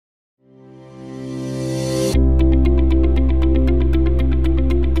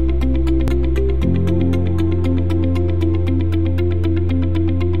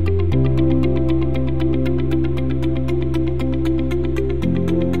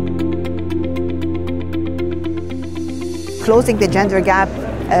closing the gender gap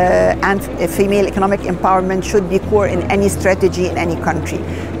and female economic empowerment should be core in any strategy in any country.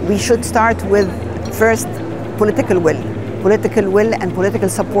 We should start with, first, political will. Political will and political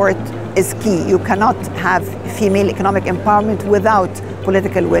support is key. You cannot have female economic empowerment without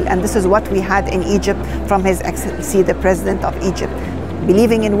political will. And this is what we had in Egypt from His Excellency, the President of Egypt.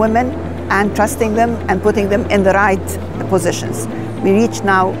 Believing in women and trusting them and putting them in the right positions. We reach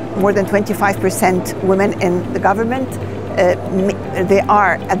now more than 25% women in the government. They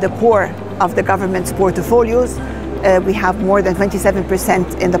are at the core of the government's portfolios. We have more than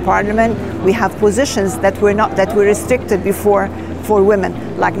 27% in the parliament. We have positions that were restricted before for women.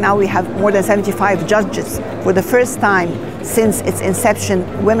 Like now we have more than 75 judges. For the first time since its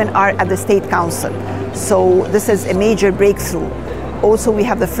inception, women are at the State Council. So this is a major breakthrough. Also, we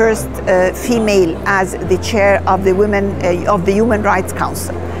have the first female as the chair of the Human Rights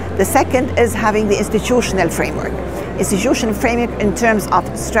Council. The second is having the institutional framework. Institutional framework in terms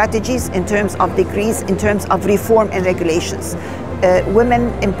of strategies, in terms of decrees, in terms of reform and regulations.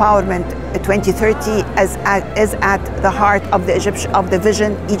 Women Empowerment 2030 is at the heart of the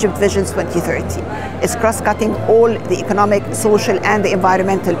vision, Egypt Visions 2030. It's cross-cutting all the economic, social, and the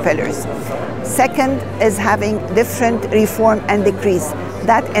environmental pillars. Second is having different reform and decrees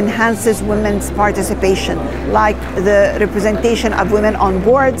that enhances women's participation, like the representation of women on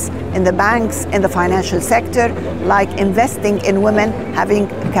boards, in the banks, in the financial sector, like investing in women, having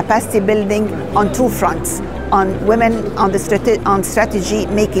capacity building on two fronts. On women on strategy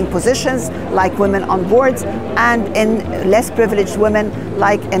making positions, like women on boards, and in less privileged women,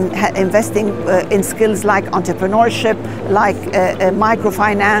 like in investing in skills like entrepreneurship, like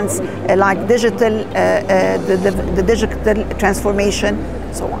microfinance, like digital, the digital transformation,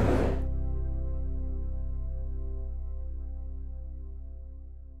 so on.